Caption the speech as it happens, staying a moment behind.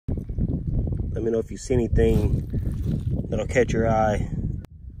Let me know if you see anything that'll catch your eye.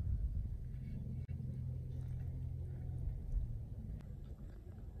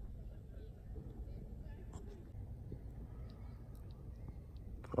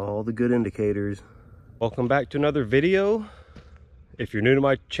 All the good indicators. Welcome back to another video. If you're new to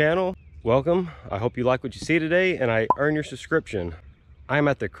my channel, welcome. I hope you like what you see today and I earn your subscription. I'm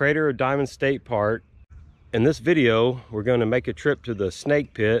at the Crater of Diamonds State Park. In this video, we're going to make a trip to the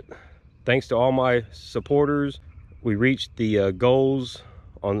snake pit. Thanks to all my supporters, we reached the goals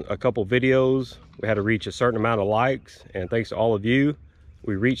on a couple videos. We had to reach a certain amount of likes, and thanks to all of you,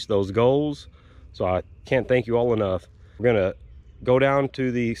 we reached those goals. So I can't thank you all enough. We're gonna go down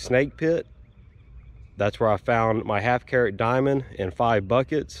to the snake pit. That's where I found my 1/2 carat diamond in 5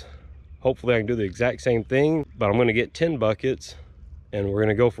 buckets. Hopefully I can do the exact same thing, but I'm gonna get 10 buckets and we're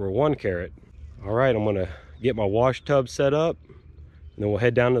gonna go for a 1 carat. All right, I'm gonna get my wash tub set up, and then we'll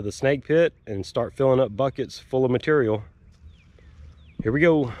head down to the snake pit and start filling up buckets full of material. Here we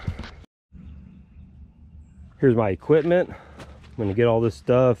go. Here's my equipment. I'm gonna get all this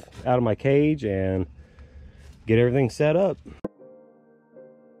stuff out of my cage and get everything set up.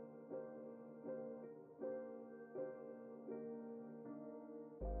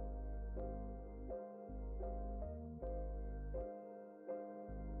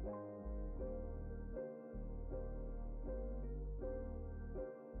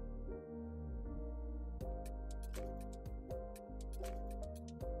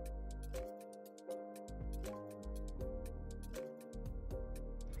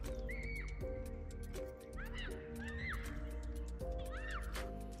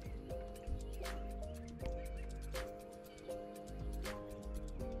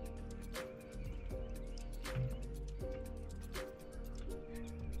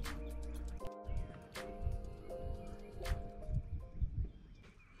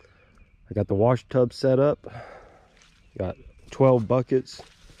 I got the wash tub set up. Got 12 buckets.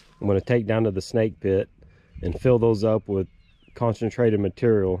 I'm going to take down to the snake pit and fill those up with concentrated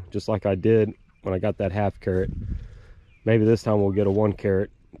material, just like I did when I got that 1/2 carat. Maybe this time we'll get a 1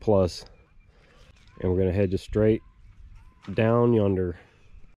 carat plus. And we're going to head just straight down yonder.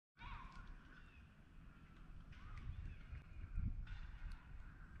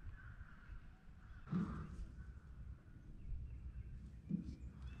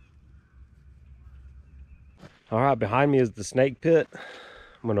 All right, behind me is the snake pit.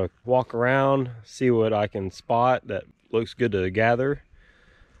 I'm gonna walk around, see what I can spot that looks good to gather.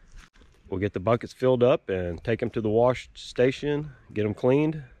 We'll get the buckets filled up and take them to the wash station, get them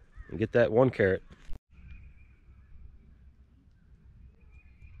cleaned, and get that 1 carat.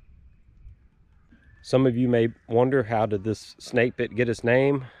 Some of you may wonder, how did this snake pit get its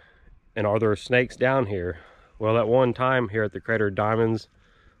name? And are there snakes down here? Well, at one time here at the Crater of Diamonds,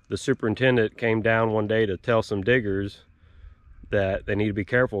 the superintendent came down one day to tell some diggers that they need to be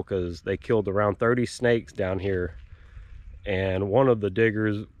careful because they killed around 30 snakes down here. And one of the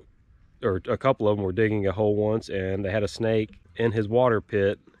diggers, or a couple of them, were digging a hole once and they had a snake in his water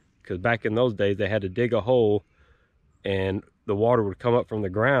pit, because back in those days they had to dig a hole and the water would come up from the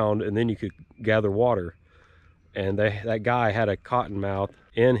ground and then you could gather water. And that guy had a cottonmouth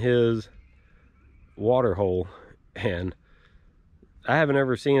in his water hole. And I haven't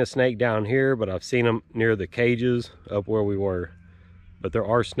ever seen a snake down here, but I've seen them near the cages up where we were. But there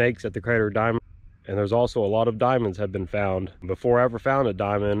are snakes at the Crater of Diamonds, and there's also a lot of diamonds have been found. Before I ever found a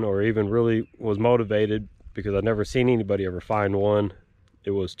diamond, or even really was motivated, because I've never seen anybody ever find one,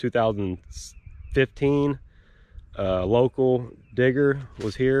 it was 2015. A local digger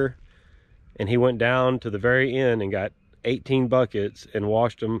was here, and he went down to the very end and got 18 buckets and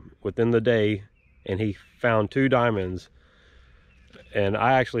washed them within the day, and he found 2 diamonds. And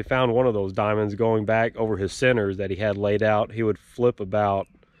I actually found one of those diamonds going back over his centers that he had laid out. He would flip about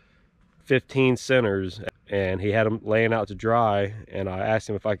 15 centers and he had them laying out to dry. And I asked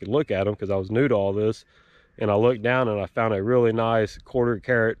him if I could look at them because I was new to all this. And I looked down and I found a really nice 1/4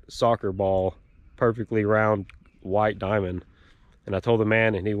 carat soccer ball, perfectly round white diamond. And I told the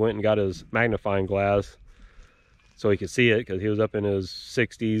man, and he went and got his magnifying glass so he could see it, because he was up in his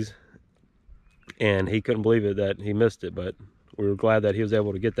 60s and he couldn't believe it that he missed it. But we were glad that he was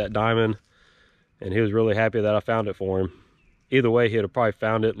able to get that diamond, and he was really happy that I found it for him. Either way, he'd have probably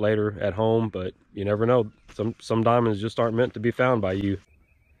found it later at home, but you never know. Some diamonds just aren't meant to be found by you.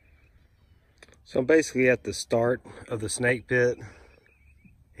 So I'm basically at the start of the snake pit,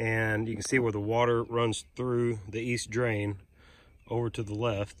 and you can see where the water runs through the east drain over to the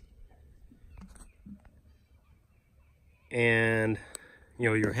left. And you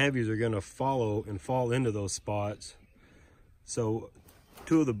know, your heavies are going to follow and fall into those spots. So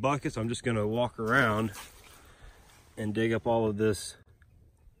two of the buckets, I'm just gonna walk around and dig up all of this.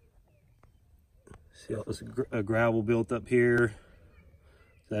 See all this gravel built up here.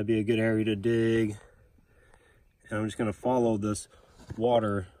 So that'd be a good area to dig. And I'm just gonna follow this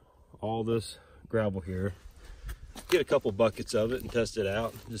water, all this gravel here. Get a couple buckets of it and test it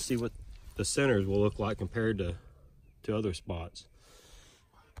out. Just see what the centers will look like compared to other spots.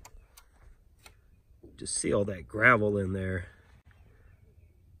 Just see all that gravel in there.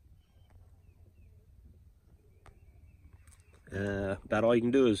 About all you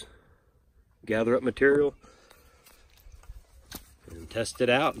can do is gather up material and test it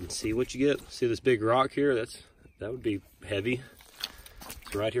out and see what you get. See this big rock here? That would be heavy.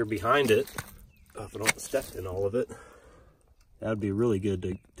 It's right here behind it. If I don't step in all of it, that would be really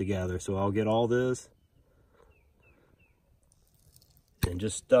good to gather. So I'll get all this and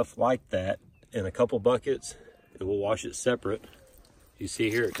just stuff like that in a couple buckets, and we'll wash it separate. You see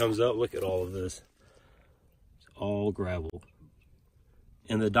here it comes up. Look at all of this. It's all gravel.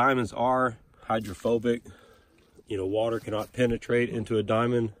 And the diamonds are hydrophobic. You know, water cannot penetrate into a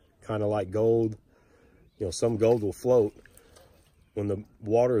diamond, kind of like gold. You know, some gold will float. When the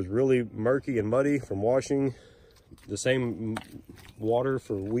water is really murky and muddy from washing the same water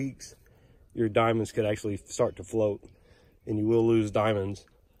for weeks, your diamonds could actually start to float and you will lose diamonds.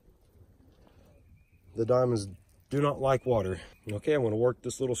 The diamonds do not like water. Okay, I'm going to work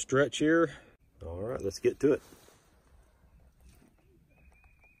this little stretch here. All right, let's get to it.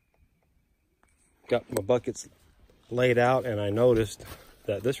 Got my buckets laid out, and I noticed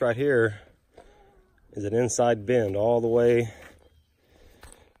that this right here is an inside bend all the way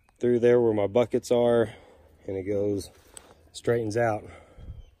through there where my buckets are, and it goes, straightens out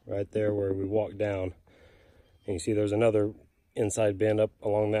right there where we walk down. And you see there's another inside bend up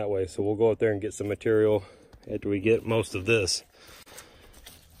along that way. So we'll go up there and get some material after we get most of this.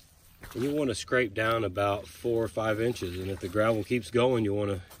 And you want to scrape down about 4 or 5 inches, and if the gravel keeps going, you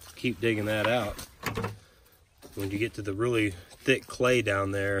want to keep digging that out. When you get to the really thick clay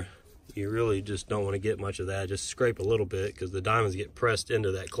down there, you really just don't want to get much of that. Just scrape a little bit because the diamonds get pressed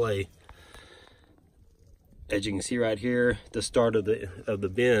into that clay. As you can see right here, the start of the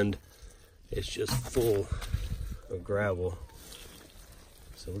bend, it's just full of gravel.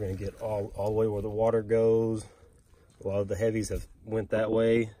 So we're going to get all the way where the water goes. A lot of the heavies have went that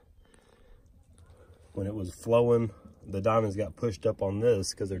way. When it was flowing, the diamonds got pushed up on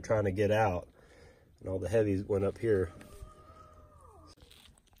this because they're trying to get out, and all the heavies went up here.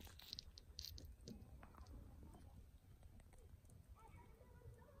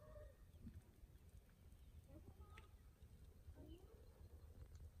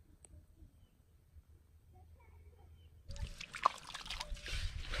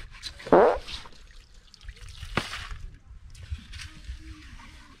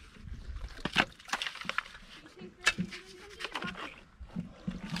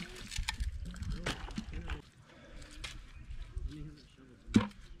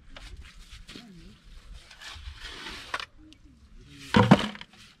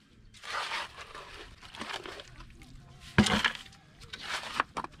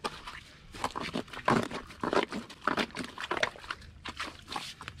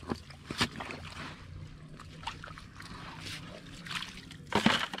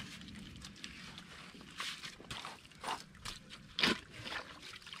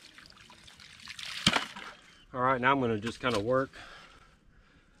 All right, now I'm going to just kind of work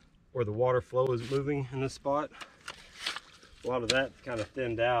where the water flow is moving in this spot. A lot of that kind of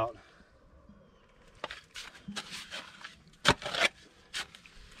thinned out.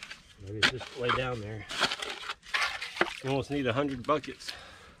 Maybe it's just way down there. You almost need 100 buckets.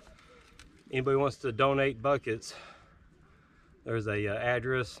 Anybody wants to donate buckets, there's a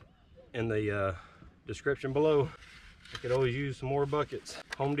address in the description below. I could always use some more buckets.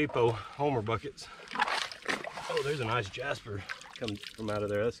 Home Depot Homer buckets. Oh, there's a nice jasper coming from out of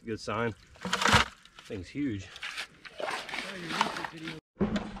there. That's a good sign. Thing's huge.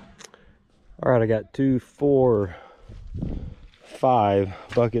 All right, I got 2, 4, 5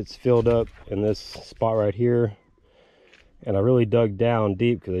 buckets filled up in this spot right here. And I really dug down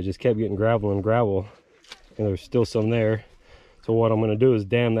deep because I just kept getting gravel and gravel. And there's still some there. So what I'm going to do is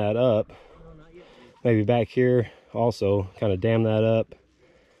dam that up. Maybe back here also, kind of dam that up.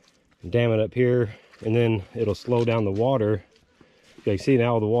 And dam it up here. And then it'll slow down the water. You can see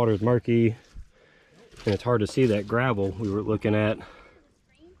now the water is murky and it's hard to see that gravel we were looking at,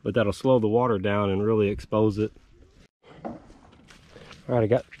 but that'll slow the water down and really expose it. All right, I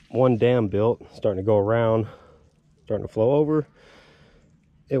got one dam built, starting to go around, starting to flow over.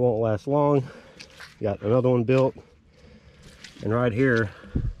 It won't last long. Got another one built. And right here,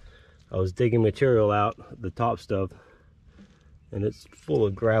 I was digging material out, the top stuff, and it's full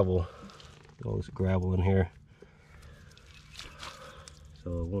of gravel. All this gravel in here.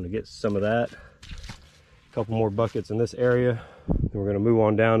 So I want to get some of that. A couple more buckets in this area. Then we're going to move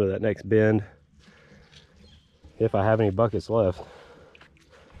on down to that next bend, if I have any buckets left.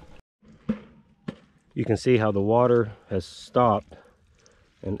 You can see how the water has stopped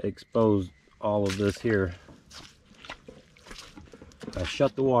and exposed all of this here. I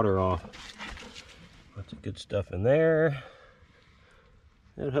shut the water off. Lots of good stuff in there.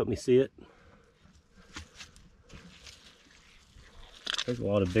 That'll help me see it. There's a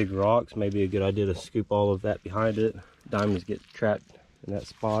lot of big rocks. Maybe a good idea to scoop all of that behind it. Diamonds get trapped in that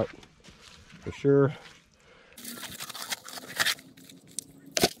spot for sure.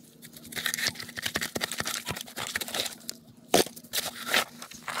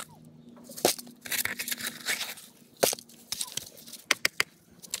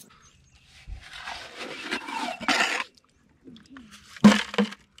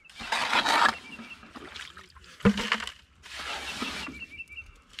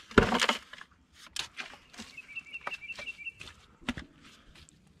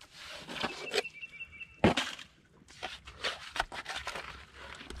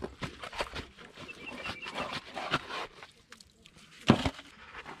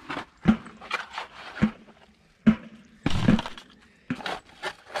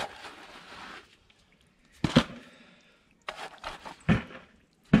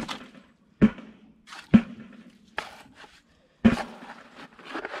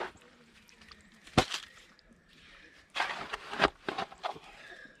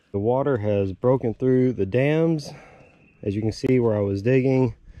 The water has broken through the dams. As you can see where I was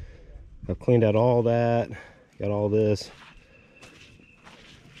digging, I've cleaned out all that, got all this.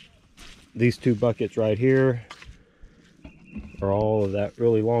 These two buckets right here are all of that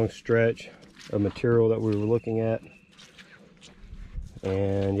really long stretch of material that we were looking at.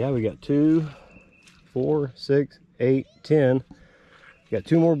 And yeah, we got 2, 4, 6, 8, 10. Got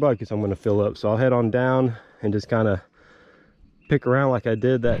 2 more buckets I'm going to fill up. So I'll head on down and just kind of pick around like I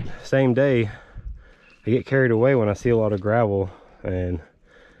did that same day. I get carried away when I see a lot of gravel, and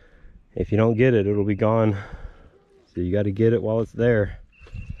if you don't get it, it'll be gone. So you got to get it while it's there.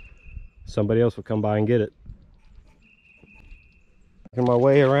 Somebody else will come by and get it. Making my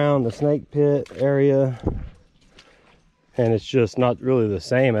way around the snake pit area, and it's just not really the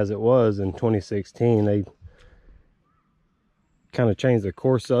same as it was in 2016. They kind of changed the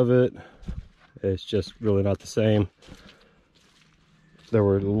course of it. It's just really not the same. There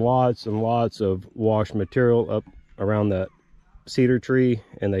were lots and lots of washed material up around that cedar tree,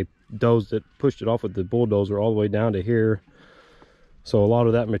 and they dozed it, pushed it off with the bulldozer all the way down to here. So a lot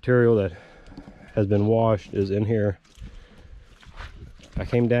of that material that has been washed is in here. I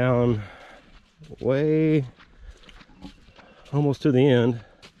came down way almost to the end,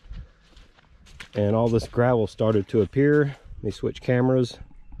 and all this gravel started to appear. Let me switch cameras.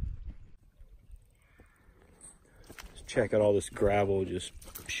 Check out all this gravel just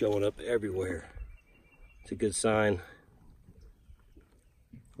showing up everywhere. It's a good sign.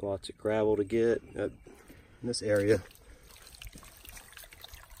 Lots of gravel to get up in this area.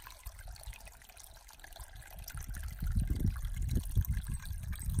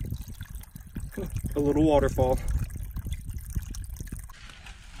 A little waterfall.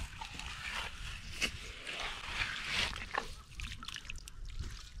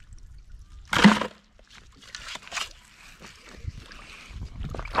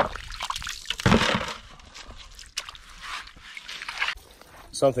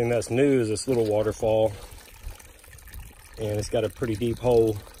 Something that's new is this little waterfall, and it's got a pretty deep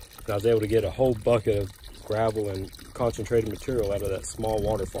hole. I was able to get a whole bucket of gravel and concentrated material out of that small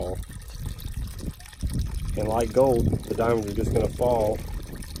waterfall. And like gold, the diamonds are just going to fall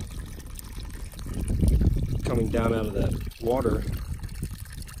coming down out of that water.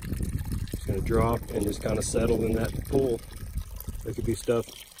 It's going to drop and just kind of settle in that pool. There could be stuff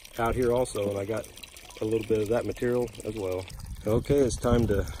out here also, and I got a little bit of that material as well. Okay, it's time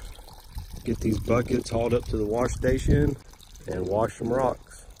to get these buckets hauled up to the wash station and wash some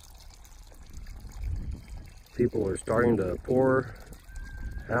rocks. People are starting to pour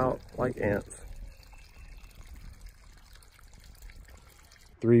out like ants.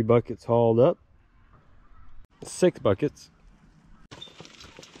 3 buckets hauled up. 6 buckets.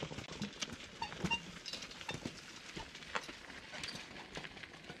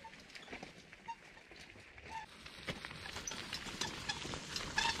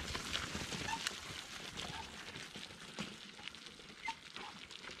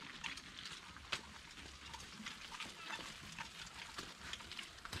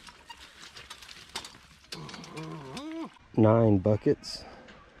 9 buckets.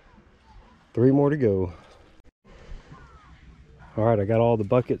 3 more to go. All right, I got all the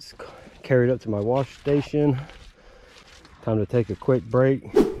buckets carried up to my wash station. Time to take a quick break,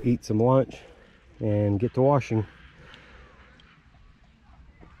 eat some lunch, and get to washing.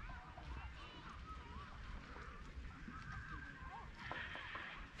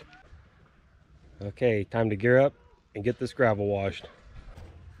 Okay, time to gear up and get this gravel washed.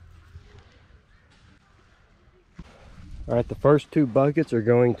 All right, the first 2 buckets are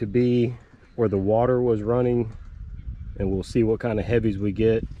going to be where the water was running, and we'll see what kind of heavies we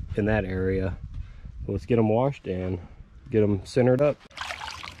get in that area. Let's get them washed and get them centered up.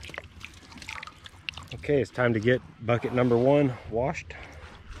 Okay, it's time to get bucket number 1 washed.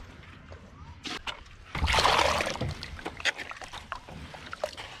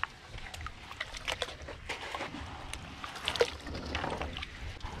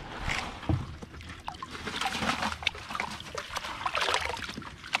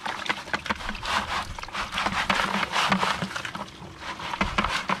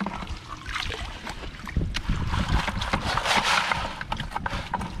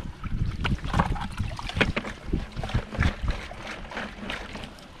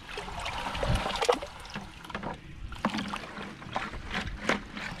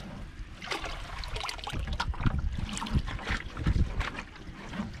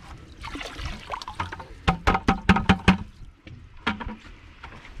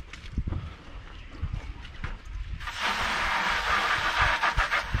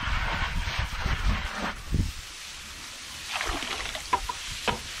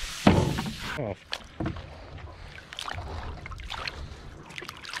 Off.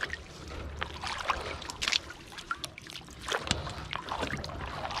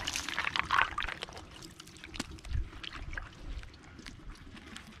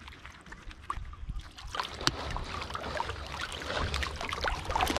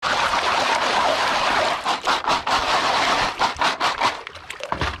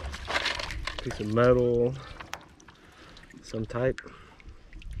 Piece of metal, some type.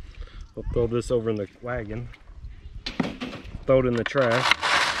 We'll throw this over in the wagon, throw it in the trash.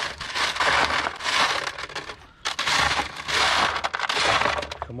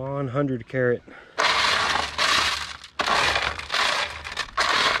 Come on, 100 carat.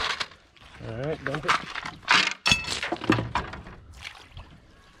 All right, dump it.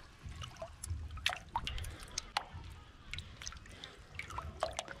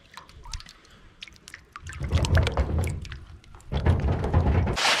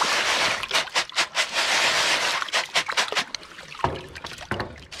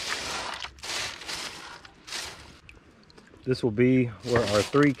 This will be where our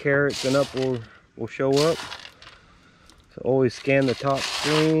 3 carats and up will show up. So always scan the top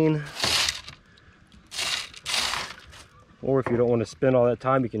screen. Or if you don't want to spend all that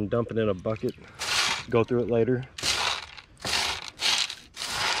time, you can dump it in a bucket, go through it later.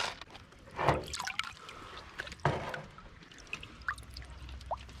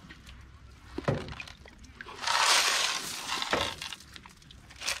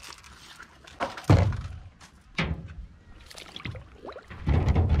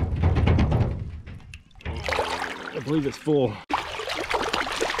 I believe it's full.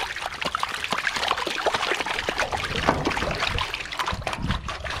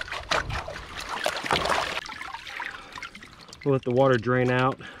 We'll let the water drain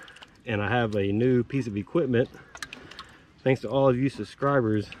out, and I have a new piece of equipment. Thanks to all of you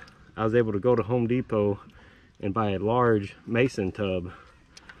subscribers, I was able to go to Home Depot and buy a large mason tub.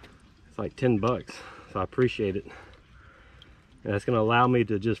 It's like 10 bucks, so I appreciate it. And that's gonna allow me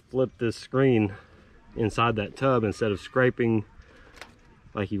to just flip this screen inside that tub instead of scraping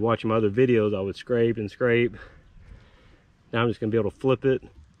like you watch my other videos. I would scrape and scrape. Now I'm just gonna be able to flip it,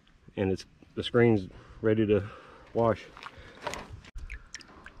 and the screen's ready to wash.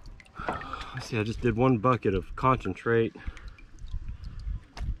 Let's see, I just did 1 bucket of concentrate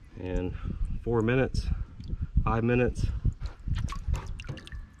in 4 minutes, 5 minutes.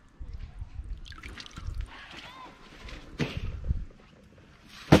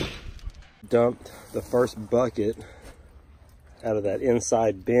 Dumped the first bucket out of that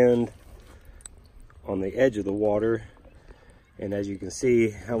inside bend on the edge of the water, and as you can see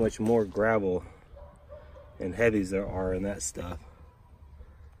how much more gravel and heavies there are in that stuff.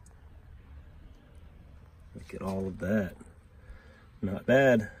 Look at all of that. Not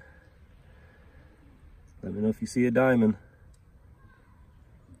bad. Let me know if you see a diamond.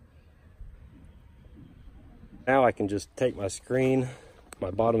 Now I can just take my screen,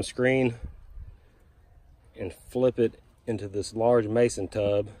 my bottom screen, and flip it into this large mason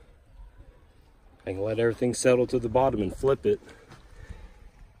tub. I can let everything settle to the bottom and flip it.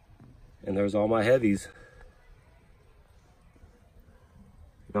 And there's all my heavies.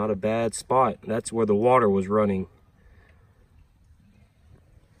 Not a bad spot. That's where the water was running.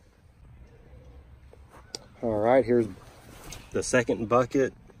 All right, here's the second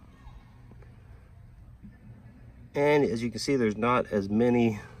bucket. And as you can see, there's not as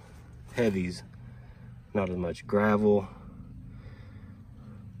many heavies. Not as much gravel.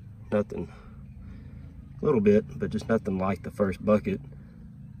 Nothing. A little bit, but just nothing like the first bucket.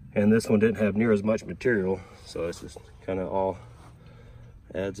 And this one didn't have near as much material, so it's just kind of all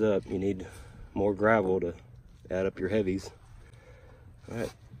adds up. You need more gravel to add up your heavies. All right,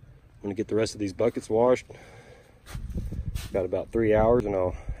 I'm gonna get the rest of these buckets washed. Got about 3 hours and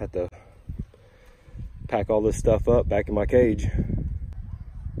I'll have to pack all this stuff up back in my cage.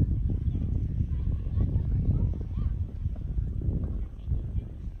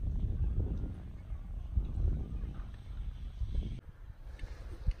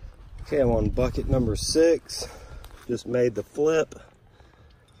 Okay, I'm on bucket number 6. Just made the flip.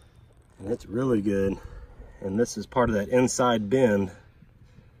 And it's really good. And this is part of that inside bend.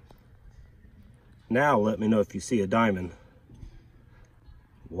 Now let me know if you see a diamond.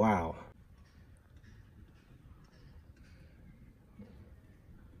 Wow.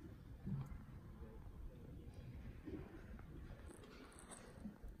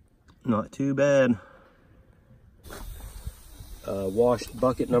 Not too bad. Washed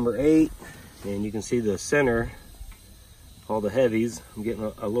bucket number 8, and you can see the center, all the heavies. I'm getting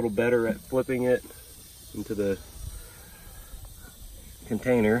a little better at flipping it into the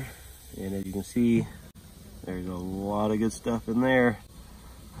container, and as you can see, there's a lot of good stuff in there.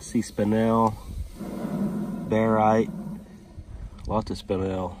 I see spinal, barite, lots of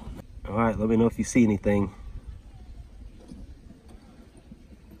spinal. All right, let me know if you see anything.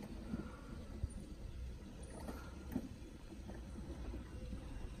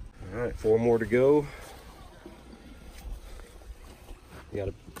 All right, 4 more to go. You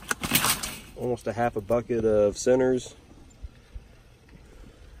got almost a half a bucket of centers.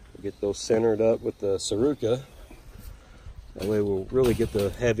 Get those centered up with the Saruka. That way we'll really get the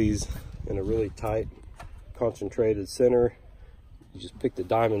heavies in a really tight, concentrated center. You just pick the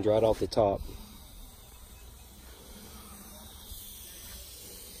diamonds right off the top.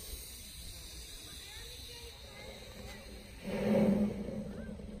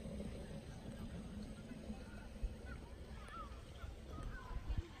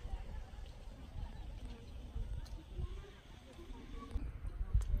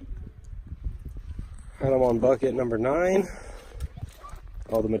 And I'm on bucket number 9.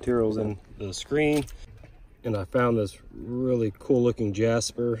 All the materials in the screen. And I found this really cool looking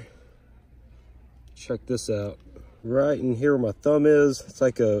jasper. Check this out. Right in here where my thumb is, it's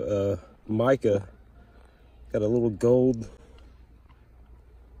like a mica. Got a little gold,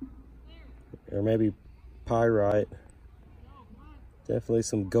 or maybe pyrite. Definitely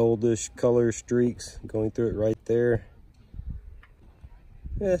some goldish color streaks going through it right there.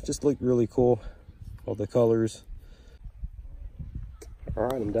 Yeah, it just looked really cool. All the colors. All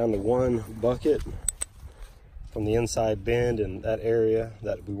right, I'm down to 1 bucket from the inside bend in that area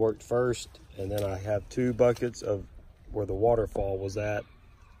that we worked first. And then I have 2 buckets of where the waterfall was at,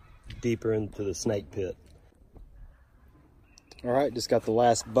 deeper into the snake pit. All right, just got the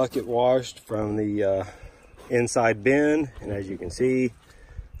last bucket washed from the inside bend. And as you can see,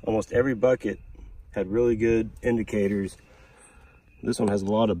 almost every bucket had really good indicators. This one has a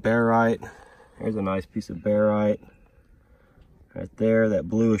lot of barite. There's a nice piece of barite right there, that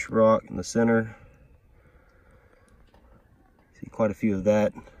bluish rock in the center. See quite a few of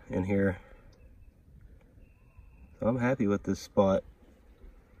that in here. So I'm happy with this spot.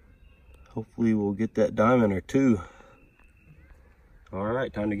 Hopefully we'll get that diamond or 2. All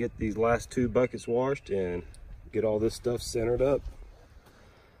right, time to get these last 2 buckets washed and get all this stuff centered up.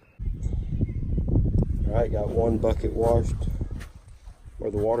 All right, got 1 bucket washed where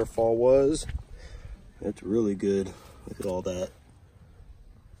the waterfall was. It's really good. Look at all that.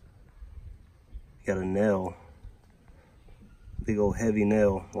 Got a nail. Big old heavy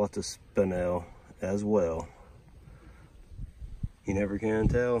nail. Lots of spinel as well. You never can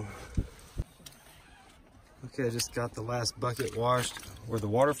tell. Okay, I just got the last bucket washed where the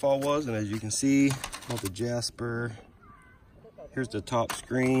waterfall was, and as you can see, all the jasper. Here's the top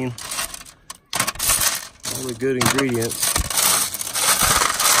screen. All the good ingredients.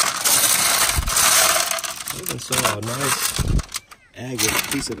 I even saw a nice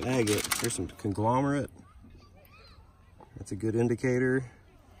agate, piece of agate. There's some conglomerate. That's a good indicator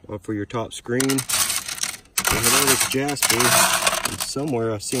for your top screen. And I know this jasper, and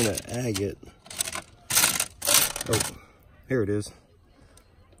somewhere I've seen an agate. Oh, here it is.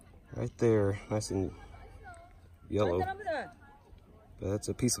 Right there, nice and yellow. But that's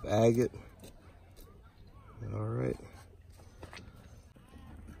a piece of agate. All right.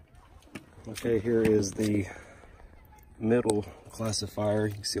 Okay, here is the middle classifier.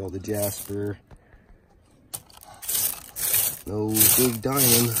 You can see all the jasper. No big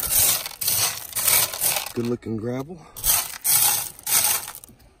diamond. Good looking gravel.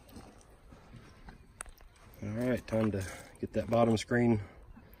 All right, time to get that bottom screen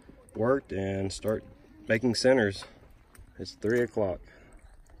worked and start making centers. It's 3 o'clock.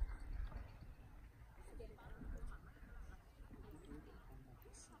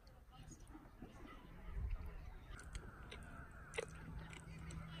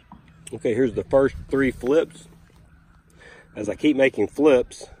 Okay, here's the first 3 flips. As I keep making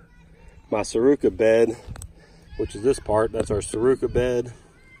flips, my Saruka bed, which is this part, that's our Saruka bed.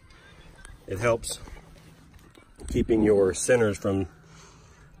 It helps keeping your centers from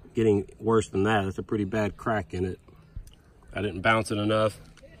getting worse than that. It's a pretty bad crack in it. I didn't bounce it enough.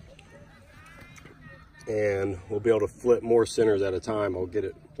 And we'll be able to flip more centers at a time. I'll get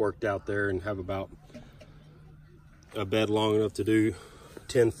it worked out there and have about a bed long enough to do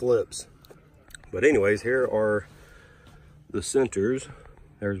 10 flips. But anyways, here are the centers.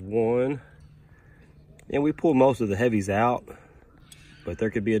 There's one. And we pull most of the heavies out, but there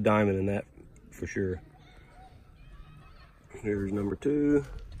could be a diamond in that for sure. Here's number 2.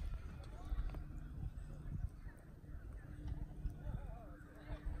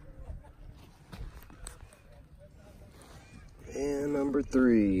 And number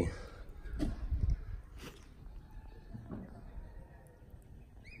 3.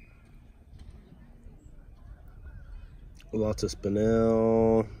 Lots of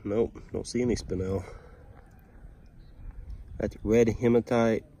spinel. Nope, don't see any spinel. That's red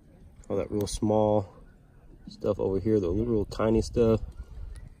hematite. All that real small stuff over here, the little tiny stuff.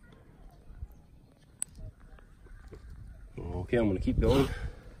 Okay, I'm gonna keep going.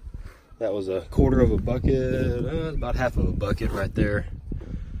 That was 1/4 of a bucket, about half of a bucket right there.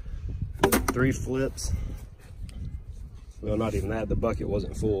 3 flips. Well, not even that, the bucket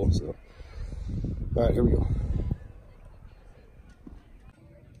wasn't full, so. All right, here we go.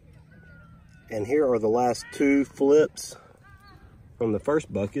 And here are the last 2 flips from the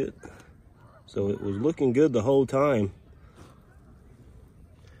first bucket. So it was looking good the whole time.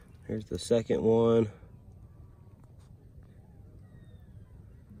 Here's the second one.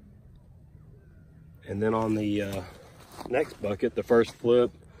 And then on the next bucket, the first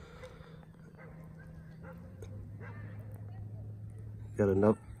flip, got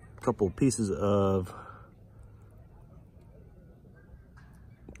a couple pieces of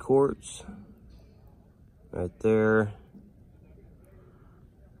quartz right there,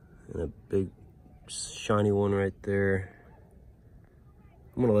 and a big shiny one right there.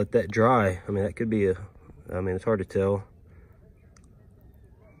 I'm gonna let that dry. I mean, that could be it's hard to tell.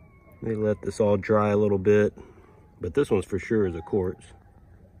 Let me let this all dry a little bit, but this one's for sure is a quartz.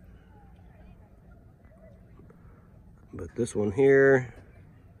 But this one here,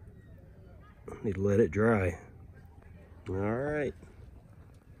 I need to let it dry. All right.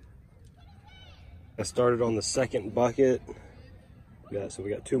 I started on the second bucket. So we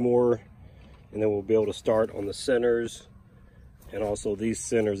got 2 more, and then we'll be able to start on the centers and also these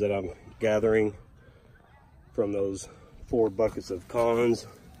centers that I'm gathering from those 4 buckets of cons.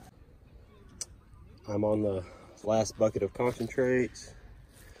 I'm on the last bucket of concentrates,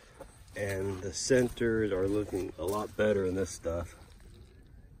 and the centers are looking a lot better in this stuff.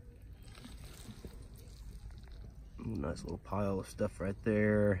 Nice little pile of stuff right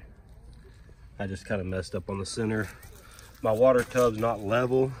there. I just kind of messed up on the center. My water tub's not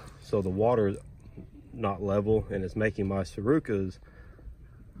level, so the water's not level, and it's making my Sarukas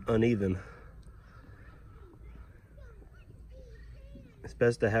uneven. It's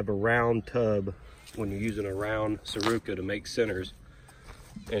best to have a round tub when you're using a round Saruka to make centers,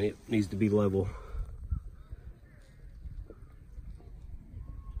 and it needs to be level.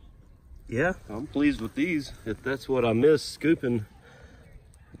 Yeah, I'm pleased with these. If that's what I miss scooping,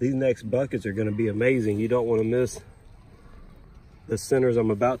 these next buckets are going to be amazing. You don't want to miss the centers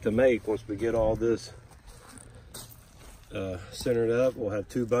I'm about to make. Once we get all this centered up, we'll have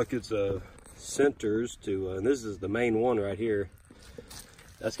 2 buckets of centers to, and this is the main one right here.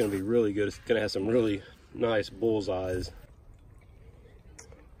 That's going to be really good. It's going to have some really nice bullseyes.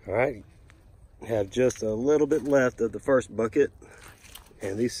 All right, have just a little bit left of the first bucket,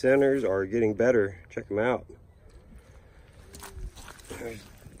 and these centers are getting better. Check them out. There's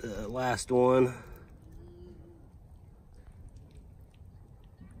the last one.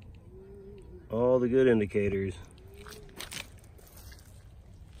 All the good indicators.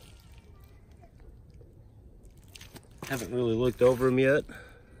 Haven't really looked over them yet.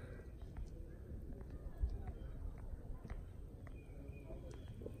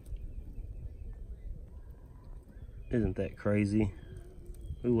 Isn't that crazy?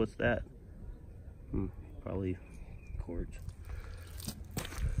 Ooh, what's that? Probably quartz.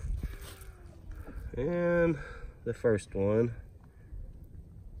 And the first one.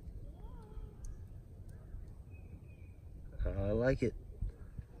 I like it.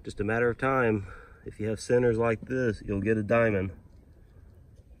 Just a matter of time. If you have centers like this, you'll get a diamond.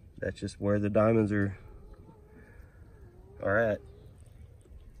 That's just where the diamonds are at.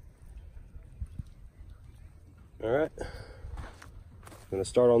 All right, I'm gonna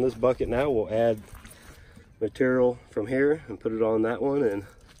start on this bucket now. We'll add material from here and put it on that one and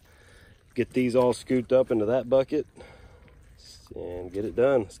get these all scooped up into that bucket and get it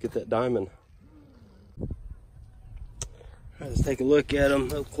done. Let's get that diamond. All right, let's take a look at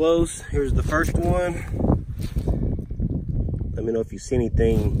them up close. Here's the first one. Let me know if you see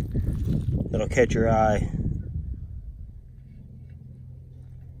anything that'll catch your eye.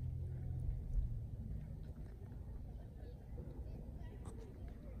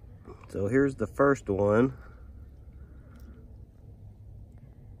 So here's the first one.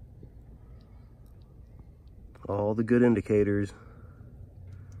 All the good indicators.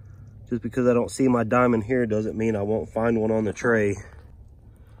 Just because I don't see my diamond here doesn't mean I won't find one on the tray.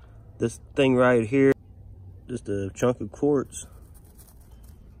 This thing right here, just a chunk of quartz.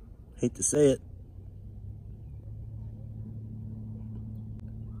 Hate to say it.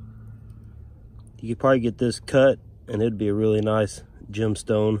 You could probably get this cut and it'd be a really nice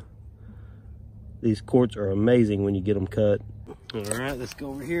gemstone. These quartz are amazing when you get them cut. All right, let's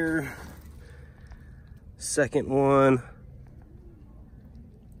go over here. Second one.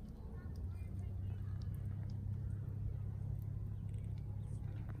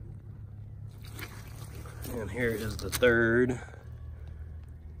 And here is the third.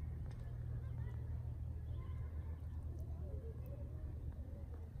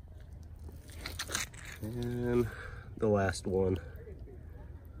 And the last one.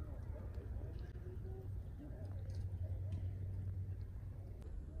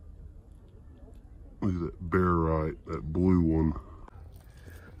 Look at that barite, that blue one.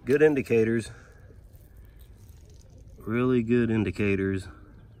 Good indicators. Really good indicators.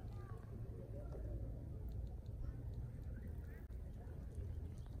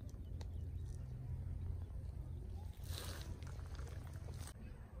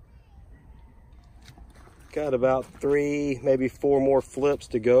 Got about 3, maybe 4 more flips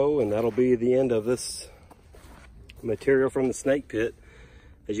to go, and that'll be the end of this material from the snake pit.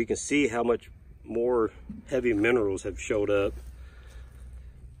 As you can see how much more heavy minerals have showed up,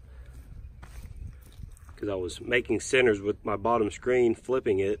 because I was making centers with my bottom screen,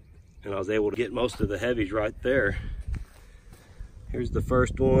 flipping it, and I was able to get most of the heavies right there. Here's the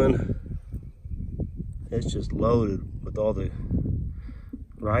first one. It's just loaded with all the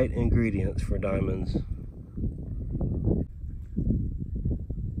right ingredients for diamonds.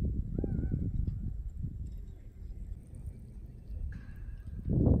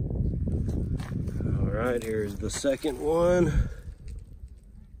 Alright, here's the second one.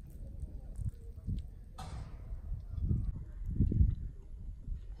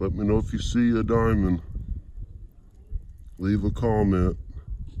 Let me know if you see a diamond. Leave a comment.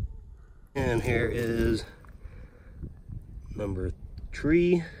 And here is number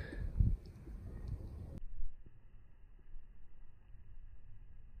 3.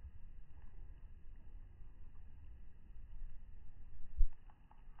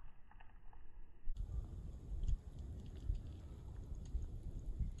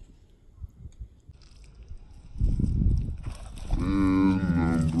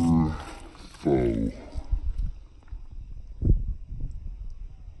 Number 4.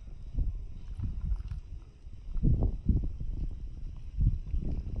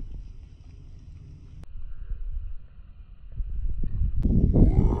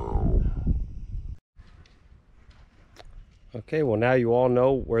 Okay, well now you all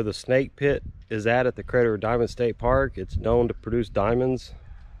know where the snake pit is at the Crater Diamond State Park. It's known to produce diamonds.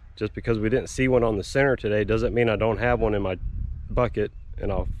 Just because we didn't see one on the center today doesn't mean I don't have one in my bucket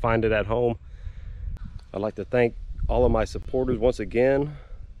and I'll find it at home. I'd like to thank all of my supporters once again.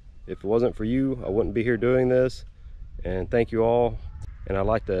 If it wasn't for you, I wouldn't be here doing this. And thank you all. And I'd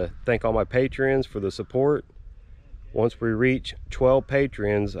like to thank all my patrons for the support. Once we reach 12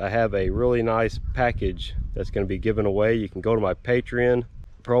 patrons, I have a really nice package that's going to be given away. You can go to my Patreon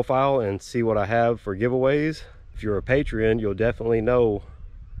profile and see what I have for giveaways. If you're a Patreon, you'll definitely know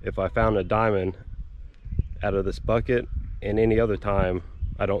if I found a diamond out of this bucket. And any other time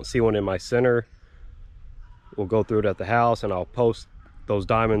I don't see one in my center, We'll go through it at the house, and I'll post those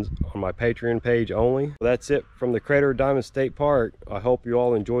diamonds on my Patreon page only. That's it from the Crater Diamond State Park. I hope you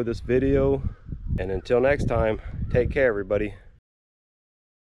all enjoyed this video, and until next time, take care everybody.